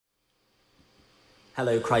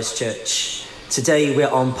Hello Christchurch. Today we're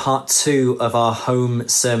on part 2 of our home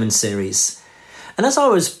sermon series. And as I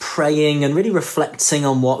was praying and really reflecting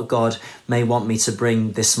on what God may want me to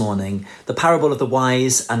bring this morning, the parable of the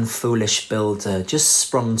wise and foolish builder just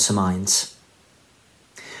sprung to mind.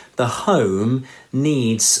 The home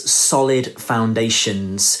needs solid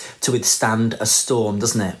foundations to withstand a storm,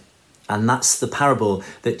 doesn't it? And that's the parable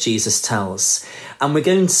that Jesus tells. And we're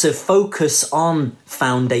going to focus on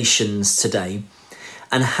foundations today.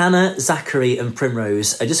 And Hannah, Zachary and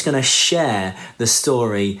Primrose are just going to share the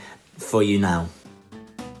story for you now.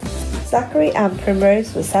 Zachary and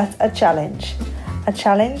Primrose were set a challenge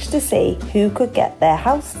to see who could get their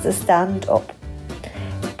house to stand up.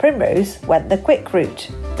 Primrose went the quick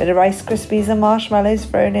route, bit of Rice Krispies and marshmallows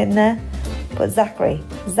thrown in there, but Zachary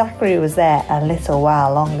was there a little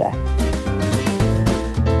while longer.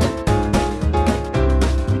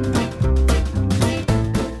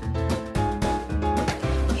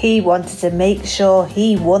 He wanted to make sure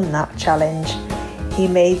he won that challenge. He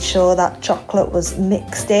made sure that chocolate was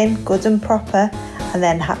mixed in good and proper and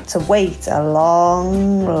then had to wait a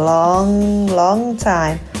long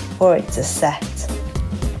time for it to set.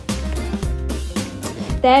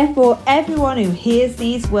 Therefore, everyone who hears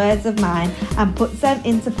these words of mine and puts them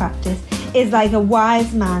into practice is like a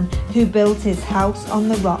wise man who built his house on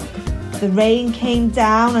the rock. The rain came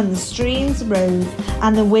down and the streams rose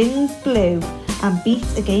and the winds blew and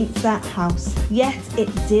beat against that house, yet it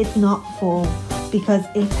did not fall, because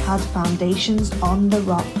it had foundations on the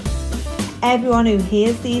rock. Everyone who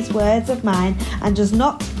hears these words of mine and does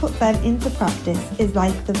not put them into practice is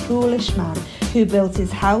like the foolish man who built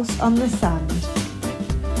his house on the sand.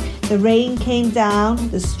 The rain came down,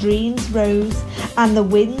 the streams rose, and the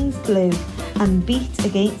winds blew and beat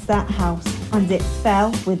against that house, and it fell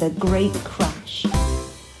with a great crash.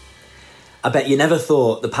 I bet you never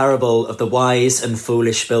thought the parable of the wise and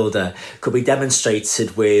foolish builder could be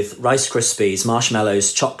demonstrated with Rice Krispies,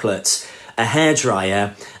 marshmallows, chocolate, a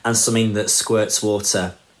hairdryer and something that squirts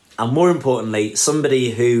water. And more importantly,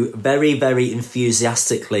 somebody who very, very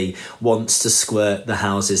enthusiastically wants to squirt the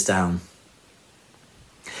houses down.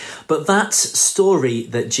 But that story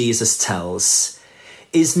that Jesus tells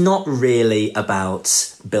is not really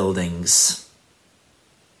about buildings.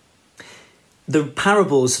 The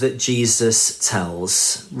parables that Jesus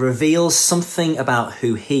tells reveal something about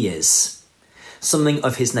who he is, something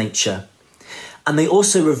of his nature, and they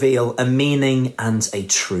also reveal a meaning and a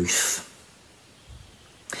truth.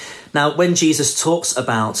 Now, when Jesus talks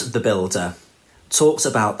about the builder, talks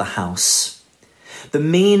about the house, the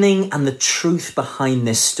meaning and the truth behind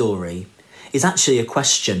this story is actually a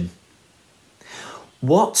question.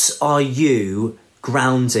 What are you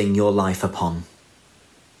grounding your life upon?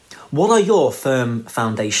 What are your firm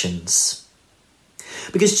foundations?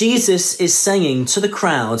 Because Jesus is saying to the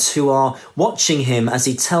crowds who are watching him as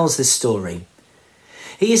he tells this story,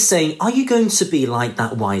 he is saying, are you going to be like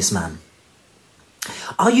that wise man?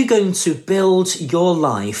 Are you going to build your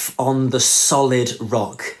life on the solid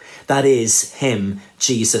rock that is him,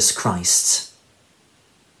 Jesus Christ?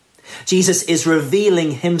 Jesus is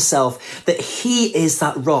revealing himself that he is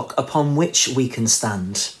that rock upon which we can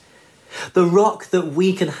stand. The rock that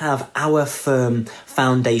we can have our firm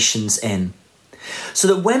foundations in. So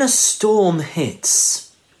that when a storm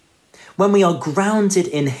hits, when we are grounded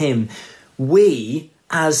in him, we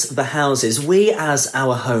as the houses, we as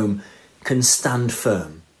our home can stand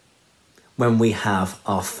firm when we have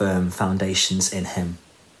our firm foundations in him.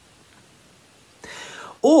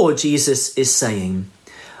 Or Jesus is saying,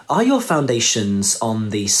 are your foundations on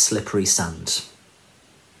the slippery sand?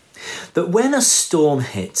 That when a storm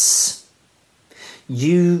hits,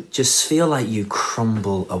 you just feel like you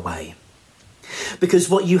crumble away. Because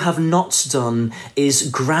what you have not done is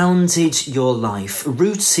grounded your life,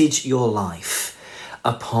 rooted your life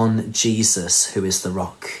upon Jesus, who is the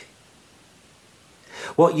rock.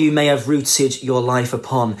 What you may have rooted your life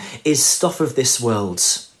upon is stuff of this world.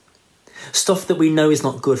 Stuff that we know is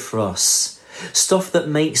not good for us. Stuff that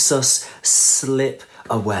makes us slip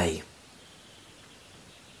away.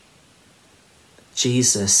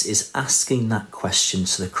 Jesus is asking that question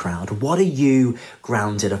to the crowd. What are you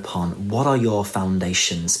grounded upon? What are your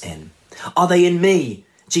foundations in? Are they in me,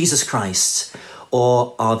 Jesus Christ,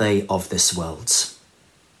 or are they of this world?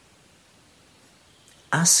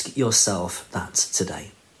 Ask yourself that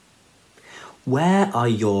today. Where are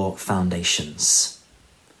your foundations?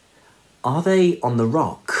 Are they on the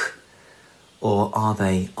rock or are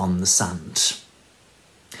they on the sand?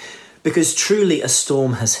 Because truly a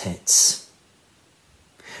storm has hit.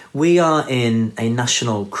 We are in a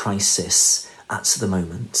national crisis at the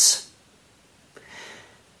moment.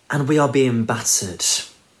 And we are being battered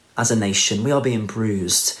as a nation. We are being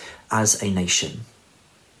bruised as a nation.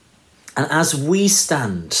 And as we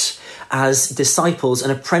stand as disciples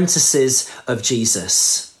and apprentices of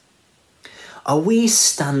Jesus, are we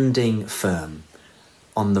standing firm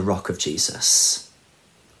on the rock of Jesus?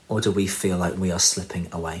 Or do we feel like we are slipping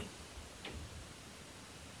away?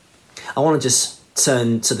 I want to just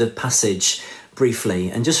turn to the passage briefly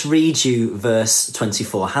and just read you verse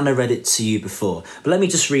 24. Hannah read it to you before, but let me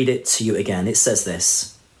just read it to you again. It says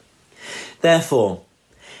this: "Therefore,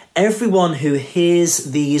 everyone who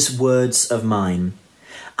hears these words of mine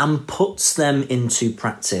and puts them into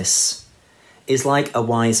practice is like a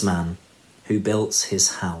wise man who built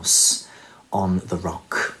his house on the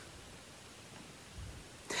rock."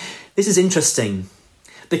 This is interesting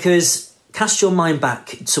because cast your mind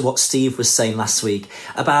back to what Steve was saying last week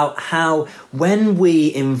about how when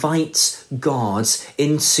we invite God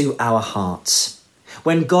into our hearts,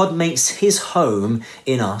 when God makes his home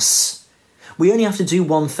in us, we only have to do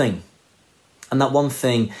one thing. And that one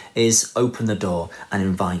thing is open the door and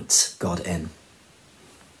invite God in.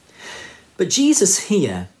 But Jesus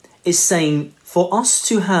here is saying for us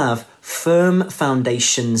to have firm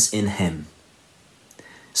foundations in him,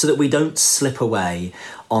 so that we don't slip away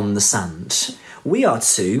on the sand, we are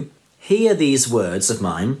to hear these words of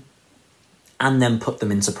mine and then put them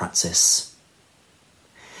into practice.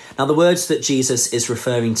 Now, the words that Jesus is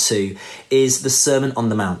referring to is the Sermon on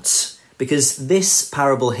the Mount, because this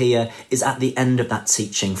parable here is at the end of that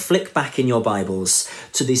teaching. Flick back in your Bibles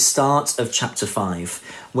to the start of chapter 5,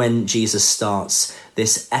 when Jesus starts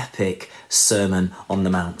this epic Sermon on the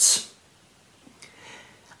Mount.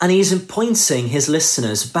 And he's pointing his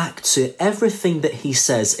listeners back to everything that he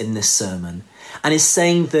says in this sermon, and is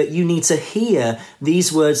saying that you need to hear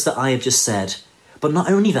these words that I have just said, but not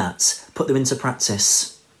only that, put them into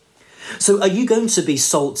practice. So are you going to be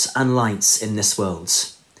salt and light in this world?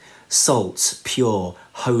 Salt, pure,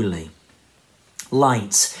 holy.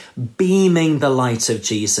 Light, beaming the light of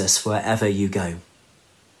Jesus wherever you go.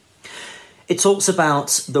 It talks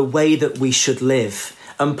about the way that we should live.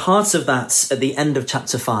 And part of that, at the end of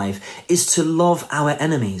chapter 5, is to love our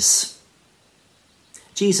enemies.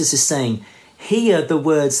 Jesus is saying, hear the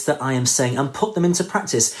words that I am saying and put them into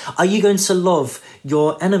practice. Are you going to love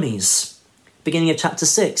your enemies? Beginning of chapter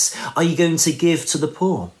 6, are you going to give to the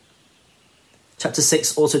poor? Chapter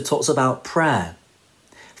 6 also talks about prayer,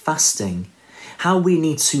 fasting, how we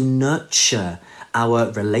need to nurture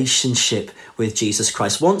our relationship with Jesus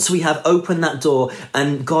Christ. Once we have opened that door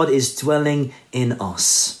and God is dwelling in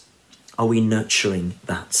us, are we nurturing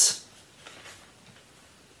that?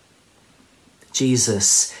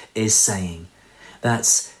 Jesus is saying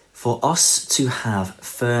that for us to have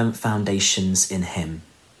firm foundations in him,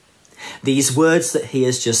 these words that he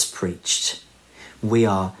has just preached, we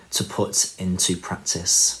are to put into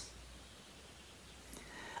practice.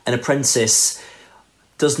 An apprentice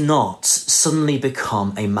does not suddenly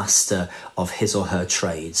become a master of his or her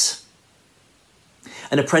trades.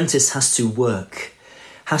 An apprentice has to work,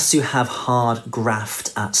 has to have hard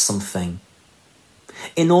graft at something,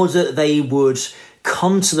 in order that they would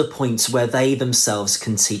come to the point where they themselves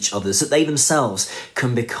can teach others, that they themselves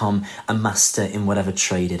can become a master in whatever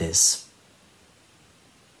trade it is.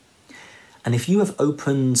 And if you have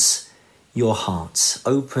opened your heart,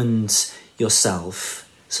 opened yourself,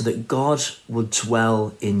 so that God will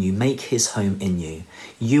dwell in you, make his home in you,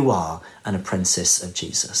 you are an apprentice of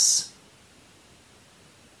Jesus.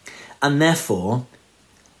 And therefore,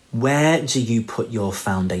 where do you put your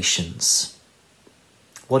foundations?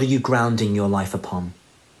 What are you grounding your life upon?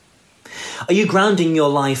 Are you grounding your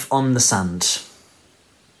life on the sand?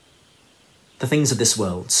 The things of this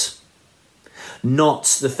world, not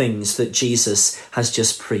the things that Jesus has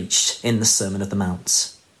just preached in the Sermon on the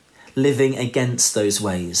Mount. Living against those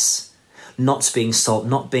ways, not being salt,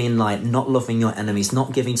 not being light, not loving your enemies,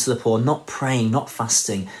 not giving to the poor, not praying, not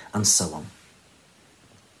fasting, and so on.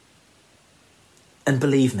 And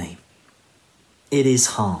believe me, it is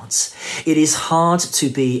hard. It is hard to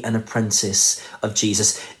be an apprentice of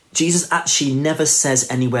Jesus. Jesus actually never says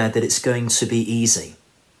anywhere that it's going to be easy.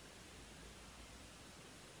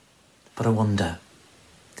 But I wonder,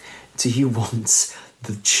 do you want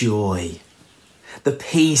the joy, the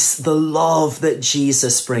peace, the love that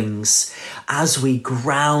Jesus brings as we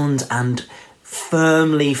ground and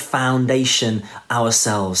firmly foundation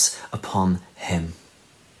ourselves upon him?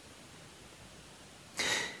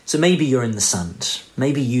 So maybe you're in the sand.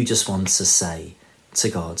 Maybe you just want to say to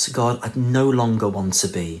God, God, I no longer want to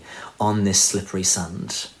be on this slippery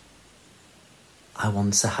sand. I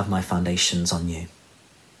want to have my foundations on you.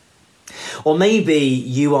 Or maybe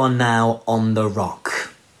you are now on the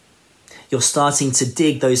rock. you're starting to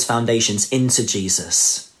dig those foundations into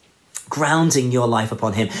Jesus, grounding your life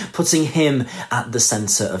upon him, putting him at the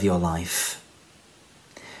centre of your life.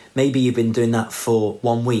 Maybe you've been doing that for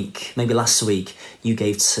 1 week. Maybe last week you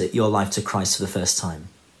gave your life to Christ for the first time.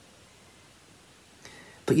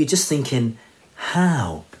 But you're just thinking,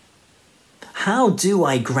 how? How do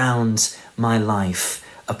I ground my life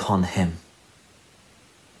upon him?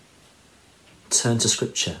 Turn to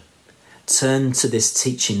Scripture. Turn to this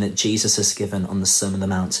teaching that Jesus has given on the Sermon on the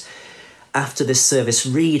Mount. After this service,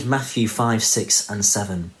 read Matthew 5, 6 and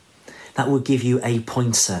 7. That will give you a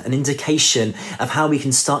pointer, an indication of how we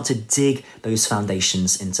can start to dig those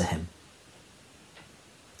foundations into him.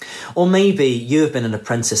 Or maybe you have been an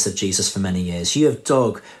apprentice of Jesus for many years. You have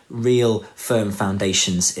dug real firm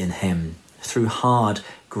foundations in him through hard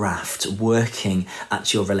graft, working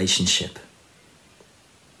at your relationship.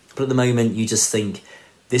 But at the moment you just think,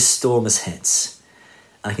 this storm has hit,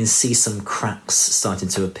 and I can see some cracks starting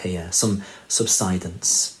to appear, some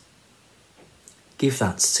subsidence. Give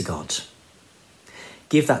that to God.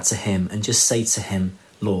 Give that to him and just say to him,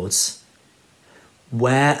 Lord,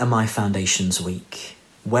 where are my foundations weak?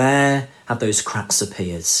 Where have those cracks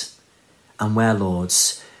appeared? And where, Lord,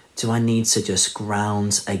 do I need to just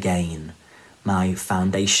ground again my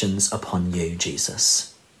foundations upon you,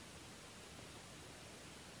 Jesus?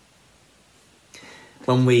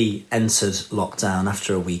 When we entered lockdown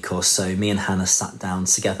after a week or so, me and Hannah sat down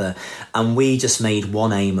together and we just made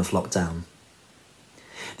one aim of lockdown.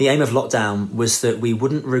 The aim of lockdown was that we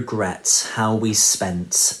wouldn't regret how we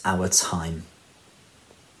spent our time.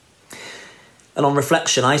 And on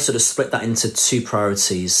reflection, I sort of split that into two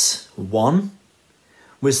priorities. One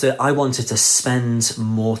was that I wanted to spend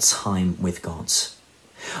more time with God.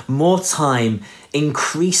 More time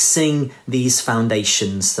increasing these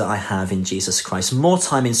foundations that I have in Jesus Christ. More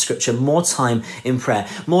time in Scripture, more time in prayer,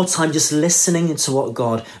 more time just listening to what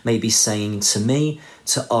God may be saying to me,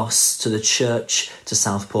 to us, to the church, to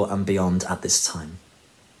Southport and beyond at this time.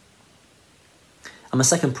 And my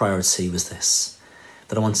second priority was this,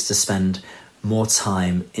 that I wanted to spend more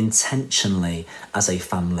time intentionally as a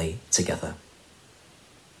family together.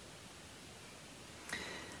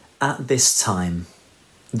 At this time,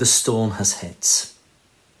 the storm has hit.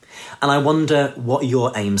 And I wonder what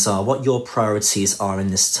your aims are, what your priorities are in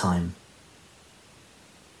this time.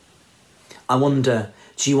 I wonder,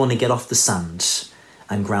 do you want to get off the sand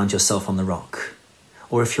and ground yourself on the rock?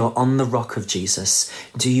 Or if you're on the rock of Jesus,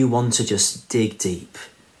 do you want to just dig deep?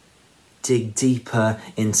 Dig deeper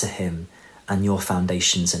into him and your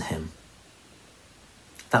foundations in him?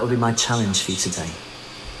 That would be my challenge for you today.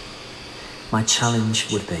 My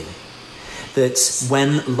challenge would be that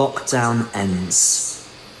when lockdown ends,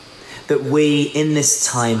 that we in this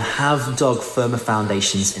time have dug firmer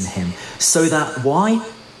foundations in him, so that why?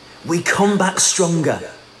 We come back stronger.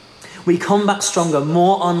 We come back stronger,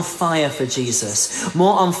 more on fire for Jesus,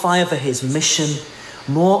 more on fire for his mission,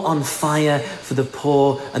 more on fire for the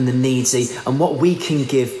poor and the needy and what we can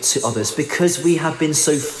give to others, because we have been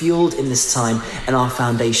so fueled in this time and our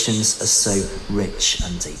foundations are so rich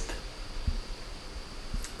and deep.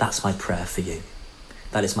 That's my prayer for you.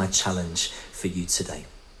 That is my challenge for you today.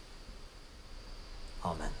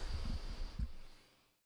 Amen.